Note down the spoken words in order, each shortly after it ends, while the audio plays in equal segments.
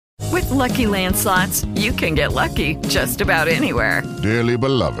Lucky Land Slots, you can get lucky just about anywhere. Dearly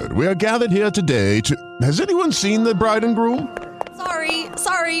beloved, we are gathered here today to... Has anyone seen the bride and groom?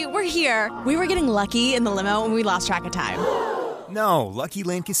 Sorry, we're here. We were getting lucky in the limo and we lost track of time. No, Lucky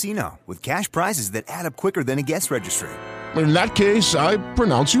Land Casino, with cash prizes that add up quicker than a guest registry. In that case, I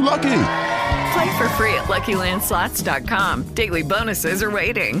pronounce you lucky. Play for free at LuckyLandSlots.com. Daily bonuses are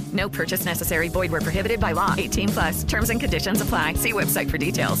waiting. No purchase necessary. Void where prohibited by law. 18+. Terms and conditions apply. See website for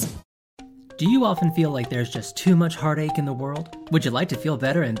details. Do you often feel like there's just too much heartache in the world? Would you like to feel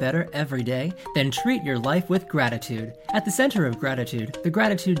better and better every day? Then treat your life with gratitude. At the center of gratitude, the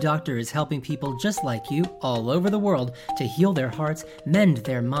Gratitude Doctor is helping people just like you all over the world to heal their hearts, mend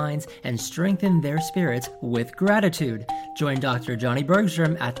their minds, and strengthen their spirits with gratitude. Join Dr. Johnny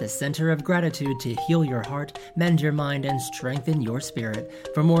Bergstrom at the Center of Gratitude to heal your heart, mend your mind, and strengthen your spirit.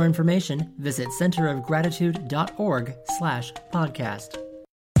 For more information, visit centerofgratitude.org/podcast.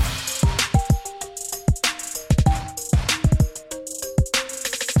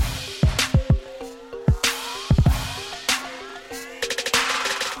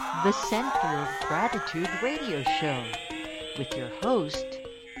 The Center of Gratitude radio show with your host,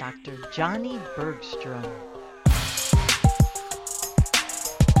 Dr. Johnny Bergstrom.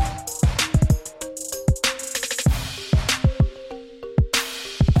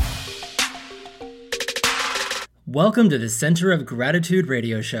 Welcome to the Center of Gratitude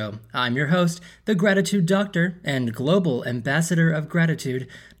radio show. I'm your host, the Gratitude Doctor and Global Ambassador of Gratitude,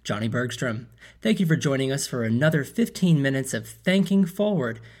 Johnny Bergstrom. Thank you for joining us for another 15 minutes of thanking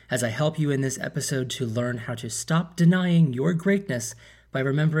forward as I help you in this episode to learn how to stop denying your greatness by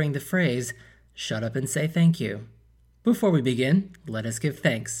remembering the phrase, shut up and say thank you. Before we begin, let us give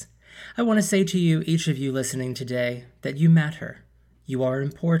thanks. I want to say to you, each of you listening today, that you matter. You are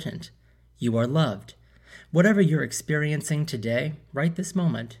important. You are loved. Whatever you're experiencing today, right this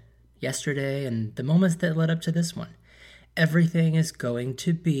moment, yesterday, and the moments that led up to this one, everything is going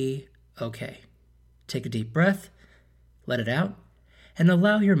to be okay. Take a deep breath, let it out, and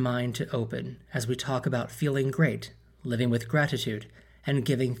allow your mind to open as we talk about feeling great, living with gratitude, and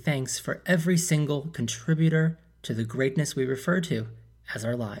giving thanks for every single contributor to the greatness we refer to as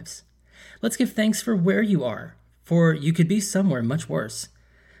our lives. Let's give thanks for where you are, for you could be somewhere much worse.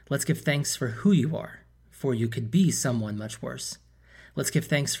 Let's give thanks for who you are, for you could be someone much worse. Let's give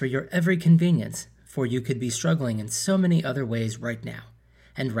thanks for your every convenience, for you could be struggling in so many other ways right now.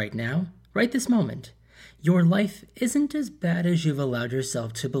 And right now, right this moment, your life isn't as bad as you've allowed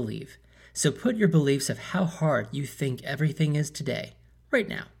yourself to believe. So put your beliefs of how hard you think everything is today, right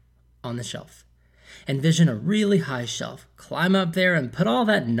now, on the shelf. Envision a really high shelf. Climb up there and put all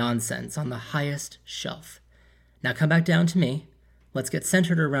that nonsense on the highest shelf. Now come back down to me. Let's get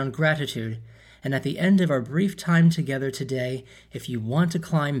centered around gratitude. And at the end of our brief time together today, if you want to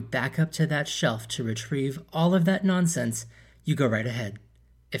climb back up to that shelf to retrieve all of that nonsense, you go right ahead.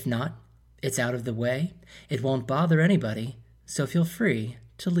 If not, it's out of the way, it won't bother anybody, so feel free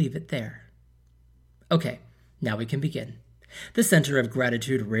to leave it there. Okay, now we can begin. The Center of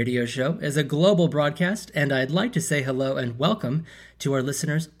Gratitude radio show is a global broadcast, and I'd like to say hello and welcome to our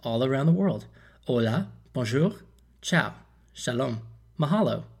listeners all around the world. Hola, bonjour, ciao, shalom,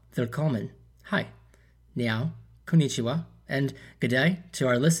 mahalo, willkommen, hi, niao, konnichiwa, and good day to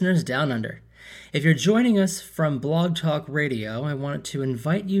our listeners down under. If you're joining us from Blog Talk Radio, I want to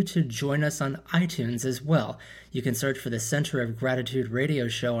invite you to join us on iTunes as well. You can search for the Center of Gratitude radio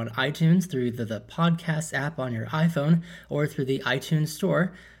show on iTunes through the podcast app on your iPhone or through the iTunes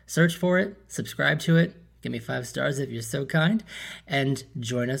store. Search for it, subscribe to it, give me 5 stars if you're so kind, and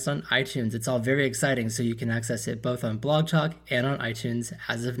join us on iTunes. It's all very exciting, so you can access it both on Blog Talk and on iTunes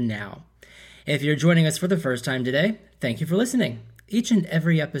as of now. If you're joining us for the first time today, thank you for listening. Each and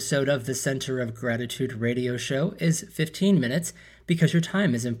every episode of the Center of Gratitude radio show is 15 minutes because your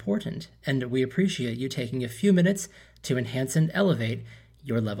time is important, and we appreciate you taking a few minutes to enhance and elevate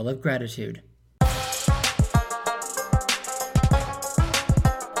your level of gratitude.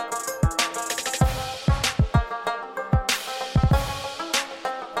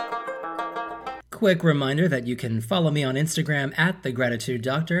 Quick reminder that you can follow me on Instagram at The Gratitude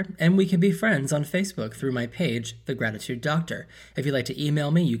Doctor, and we can be friends on Facebook through my page, The Gratitude Doctor. If you'd like to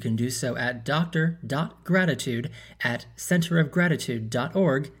email me, you can do so at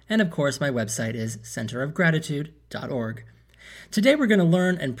doctor.gratitude@centerofgratitude.org, and of course my website is centerofgratitude.org. Today we're going to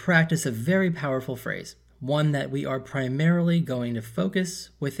learn and practice a very powerful phrase, one that we are primarily going to focus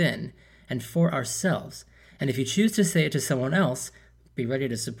within and for ourselves, and if you choose to say it to someone else, be ready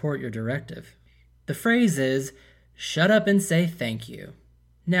to support your directive. The phrase is, shut up and say thank you.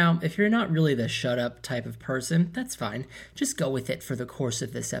 Now, if you're not really the shut up type of person, that's fine. Just go with it for the course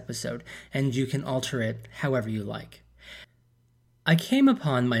of this episode, and you can alter it however you like. I came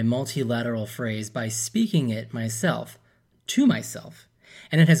upon my multilateral phrase by speaking it myself, to myself,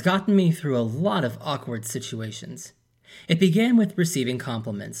 and it has gotten me through a lot of awkward situations. It began with receiving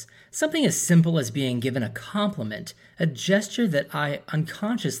compliments, something as simple as being given a compliment, a gesture that I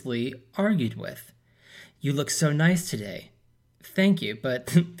unconsciously argued with. "You look so nice today." "Thank you, but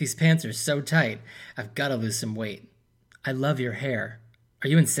these pants are so tight. I've got to lose some weight." "I love your hair." "Are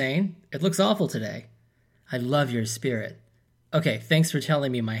you insane? It looks awful today." "I love your spirit." "Okay, thanks for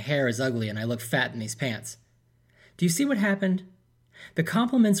telling me my hair is ugly and I look fat in these pants." Do you see what happened? The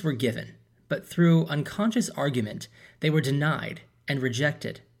compliments were given, but through unconscious argument, they were denied and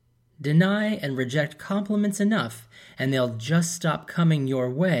rejected. Deny and reject compliments enough, and they'll just stop coming your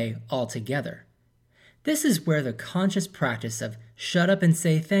way altogether. This is where the conscious practice of shut up and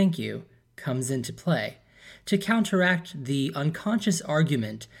say thank you comes into play, to counteract the unconscious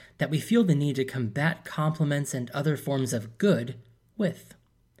argument that we feel the need to combat compliments and other forms of good with.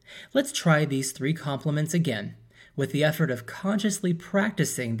 Let's try these 3 compliments again, with the effort of consciously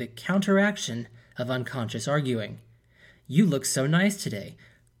practicing the counteraction of unconscious arguing. "You look so nice today."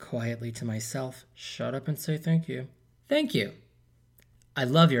 Quietly to myself, shut up and say thank you. "Thank you." "I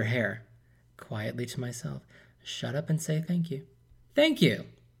love your hair." Quietly to myself, shut up and say thank you. "Thank you."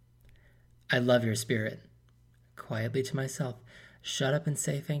 "I love your spirit." Quietly to myself, shut up and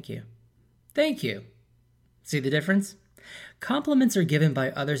say thank you. "Thank you." See the difference? Compliments are given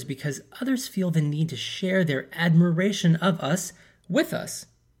by others because others feel the need to share their admiration of us with us.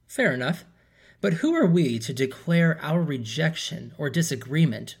 Fair enough. But who are we to declare our rejection or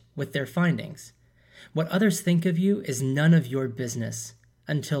disagreement with their findings? What others think of you is none of your business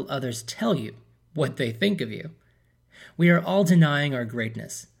until others tell you what they think of you. We are all denying our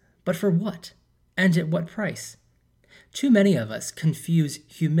greatness, but for what? And at what price? Too many of us confuse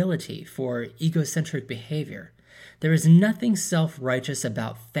humility for egocentric behavior. There is nothing self-righteous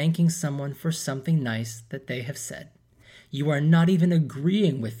about thanking someone for something nice that they have said. You are not even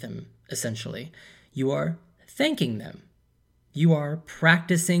agreeing with them, essentially. You are thanking them. You are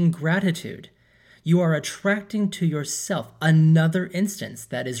practicing gratitude. You are attracting to yourself another instance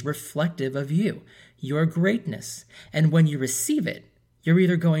that is reflective of you, your greatness. And when you receive it, you're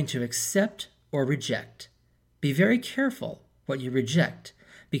either going to accept or reject. Be very careful what you reject,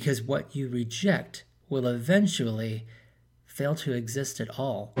 because what you reject will eventually fail to exist at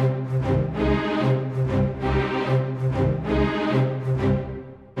all.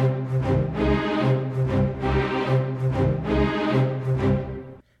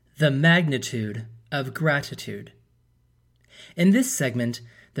 The magnitude of gratitude. In this segment,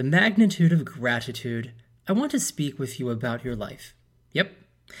 the magnitude of gratitude, I want to speak with you about your life. Yep,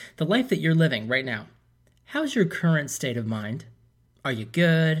 the life that you're living right now. How's your current state of mind? Are you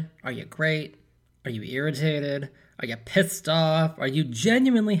good? Are you great? Are you irritated? Are you pissed off? Are you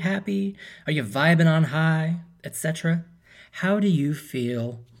genuinely happy? Are you vibing on high? Etc. How do you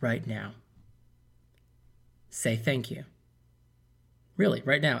feel right now? Say thank you. Really,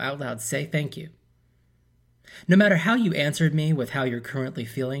 right now, out loud, say thank you. No matter how you answered me with how you're currently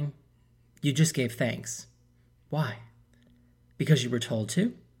feeling, you just gave thanks. Why? Because you were told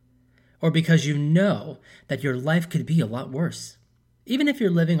to? Or because you know that your life could be a lot worse? Even if you're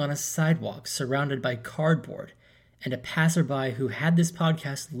living on a sidewalk surrounded by cardboard and a passerby who had this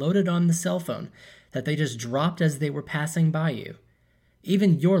podcast loaded on the cell phone that they just dropped as they were passing by you,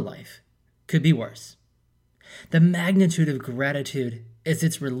 even your life could be worse. The magnitude of gratitude is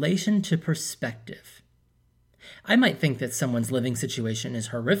its relation to perspective. I might think that someone's living situation is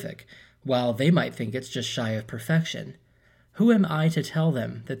horrific, while they might think it's just shy of perfection. Who am I to tell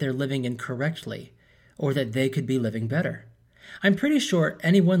them that they're living incorrectly, or that they could be living better? I'm pretty sure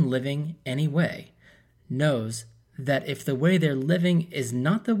anyone living any way knows that if the way they're living is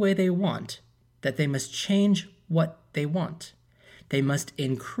not the way they want, that they must change what they want. They must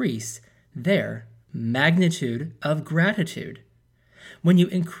increase their magnitude of gratitude. When you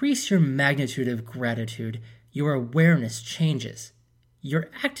increase your magnitude of gratitude, your awareness changes. You're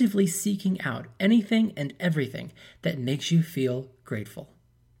actively seeking out anything and everything that makes you feel grateful.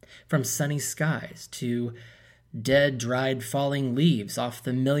 From sunny skies to dead, dried, falling leaves off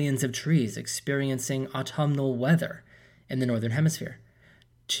the millions of trees experiencing autumnal weather in the Northern Hemisphere,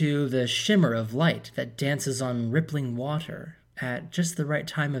 to the shimmer of light that dances on rippling water at just the right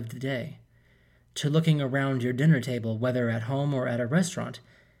time of the day, to looking around your dinner table, whether at home or at a restaurant,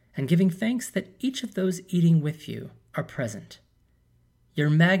 and giving thanks that each of those eating with you are present. Your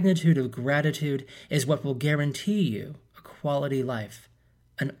magnitude of gratitude is what will guarantee you a quality life,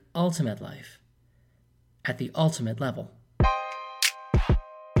 an ultimate life at the ultimate level.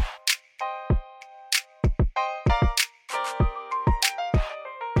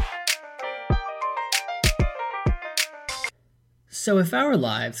 So if our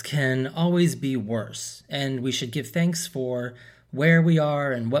lives can always be worse, and we should give thanks for where we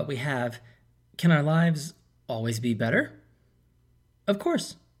are and what we have, can our lives always be better? Of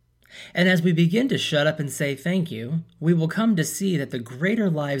course. And as we begin to shut up and say thank you, we will come to see that the greater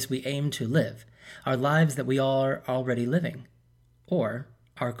lives we aim to live are lives that we are already living, or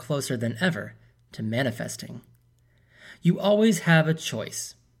are closer than ever to manifesting. You always have a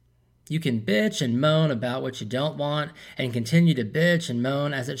choice. You can bitch and moan about what you don't want and continue to bitch and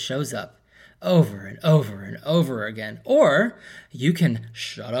moan as it shows up, over and over and over again. Or you can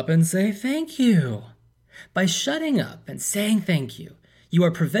shut up and say thank you. By shutting up and saying thank you, you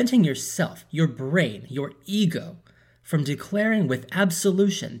are preventing yourself, your brain, your ego, from declaring with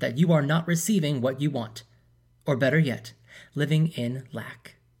absolution that you are not receiving what you want. Or better yet, living in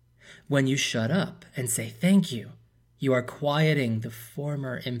lack. When you shut up and say thank you, you are quieting the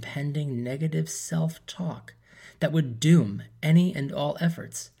former impending negative self-talk that would doom any and all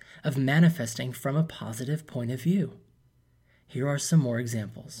efforts of manifesting from a positive point of view. Here are some more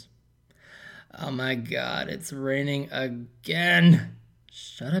examples. Oh my God, it's raining again.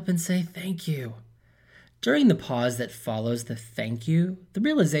 Shut up and say thank you. During the pause that follows the thank you, the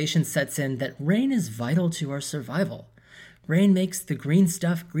realization sets in that rain is vital to our survival. Rain makes the green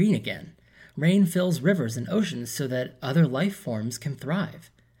stuff green again. Rain fills rivers and oceans so that other life forms can thrive.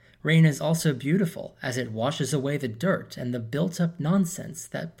 Rain is also beautiful as it washes away the dirt and the built-up nonsense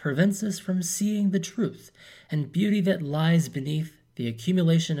that prevents us from seeing the truth and beauty that lies beneath the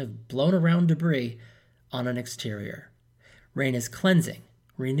accumulation of blown-around debris on an exterior. Rain is cleansing,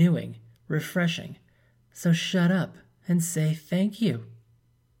 renewing, refreshing. So shut up and say thank you.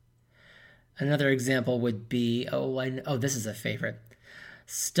 Another example would be, this is a favorite.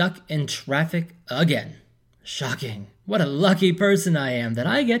 Stuck in traffic again. Shocking. What a lucky person I am that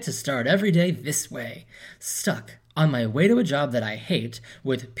I get to start every day this way. Stuck on my way to a job that I hate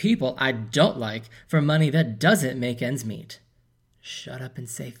with people I don't like for money that doesn't make ends meet. Shut up and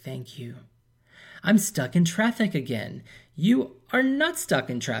say thank you. I'm stuck in traffic again. You are not stuck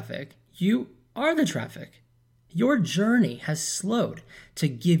in traffic. You are the traffic. Your journey has slowed to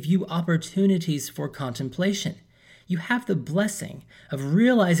give you opportunities for contemplation. You have the blessing of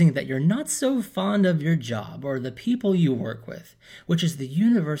realizing that you're not so fond of your job or the people you work with, which is the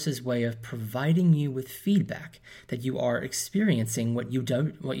universe's way of providing you with feedback that you are experiencing what you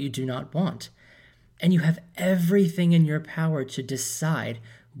do not want. And you have everything in your power to decide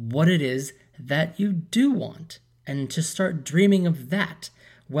what it is that you do want and to start dreaming of that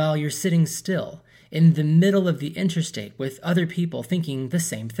while you're sitting still in the middle of the interstate with other people thinking the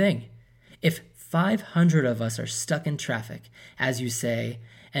same thing. If 500 of us are stuck in traffic, as you say,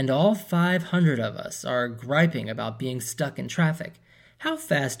 and all 500 of us are griping about being stuck in traffic, how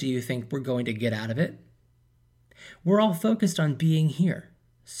fast do you think we're going to get out of it? We're all focused on being here,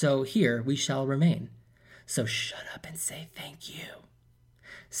 so here we shall remain. So shut up and say thank you.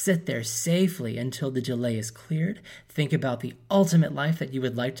 Sit there safely until the delay is cleared, think about the ultimate life that you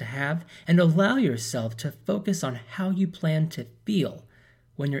would like to have, and allow yourself to focus on how you plan to feel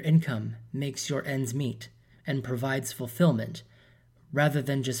when your income makes your ends meet and provides fulfillment, rather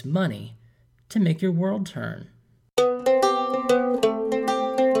than just money to make your world turn.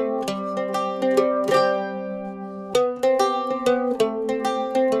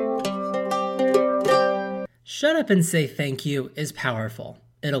 Shut up and say thank you is powerful.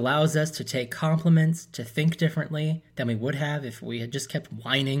 It allows us to take compliments, to think differently than we would have if we had just kept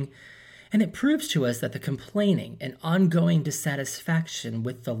whining. And it proves to us that the complaining and ongoing dissatisfaction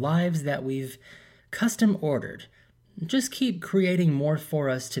with the lives that we've custom ordered just keep creating more for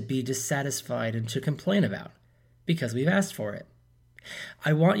us to be dissatisfied and to complain about, because we've asked for it.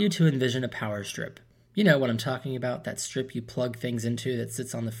 I want you to envision a power strip. You know what I'm talking about, that strip you plug things into that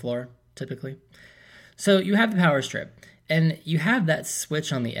sits on the floor, typically. So you have the power strip, and you have that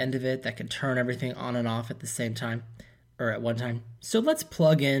switch on the end of it that can turn everything on and off at the same time, or at one time. So let's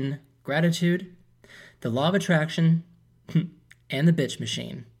plug in gratitude, the law of attraction, and the bitch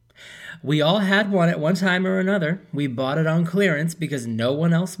machine. We all had one at one time or another. We bought it on clearance because no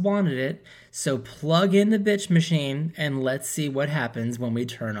one else wanted it. So plug in the bitch machine and let's see what happens when we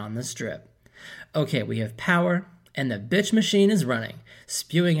turn on the strip. Okay, we have power and the bitch machine is running,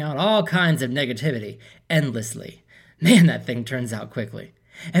 spewing out all kinds of negativity endlessly. Man, that thing turns out quickly.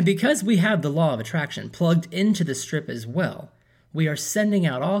 And because we have the law of attraction plugged into the strip as well, we are sending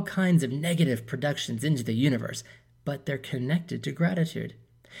out all kinds of negative productions into the universe, but they're connected to gratitude.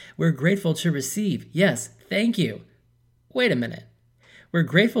 We're grateful to receive, yes, thank you. Wait a minute. We're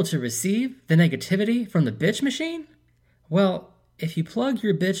grateful to receive the negativity from the bitch machine? Well, if you plug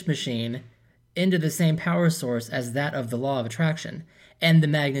your bitch machine into the same power source as that of the law of attraction and the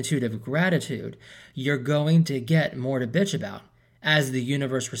magnitude of gratitude, you're going to get more to bitch about as the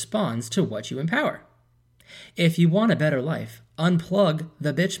universe responds to what you empower. If you want a better life, unplug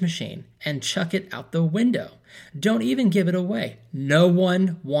the bitch machine and chuck it out the window. Don't even give it away. No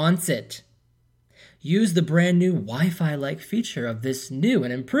one wants it. Use the brand new Wi-Fi-like feature of this new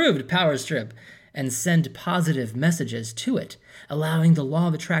and improved power strip and send positive messages to it, allowing the law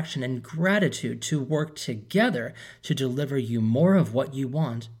of attraction and gratitude to work together to deliver you more of what you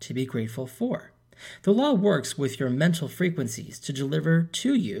want to be grateful for. The law works with your mental frequencies to deliver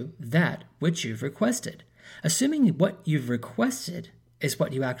to you that which you've requested. Assuming what you've requested is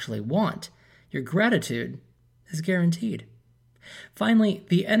what you actually want, your gratitude is guaranteed. Finally,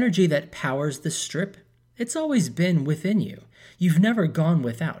 the energy that powers the strip, it's always been within you. You've never gone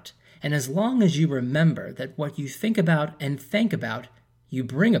without. And as long as you remember that what you think about and think about, you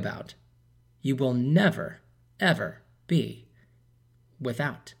bring about, you will never, ever be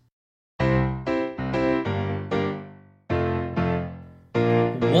without.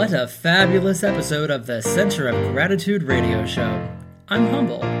 What a fabulous episode of the Center of Gratitude radio show. I'm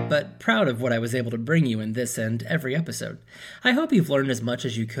humble, but proud of what I was able to bring you in this and every episode. I hope you've learned as much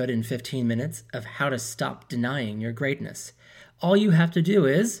as you could in 15 minutes of how to stop denying your greatness. All you have to do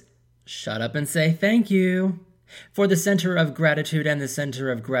is shut up and say thank you. For the Center of Gratitude and the Center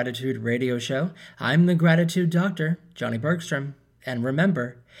of Gratitude radio show, I'm the Gratitude Doctor, Johnny Bergstrom. And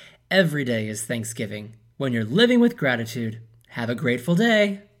remember, every day is Thanksgiving. When you're living with gratitude, have a grateful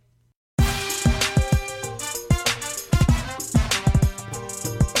day.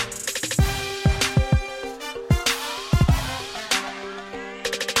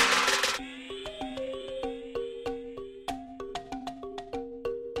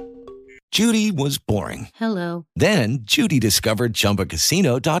 Judy was boring. Hello. Then Judy discovered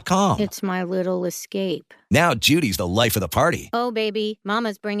ChumbaCasino.com. It's my little escape. Now Judy's the life of the party. Oh, baby,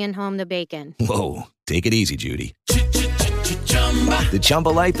 mama's bringing home the bacon. Whoa, take it easy, Judy. The Chumba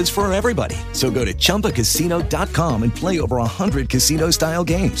life is for everybody. So go to ChumbaCasino.com and play over 100 casino-style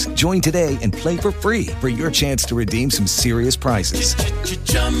games. Join today and play for free for your chance to redeem some serious prizes.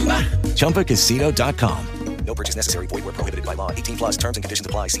 ChumbaCasino.com. No purchase necessary. Void where prohibited by law. 18+ terms and conditions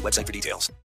apply. See website for details.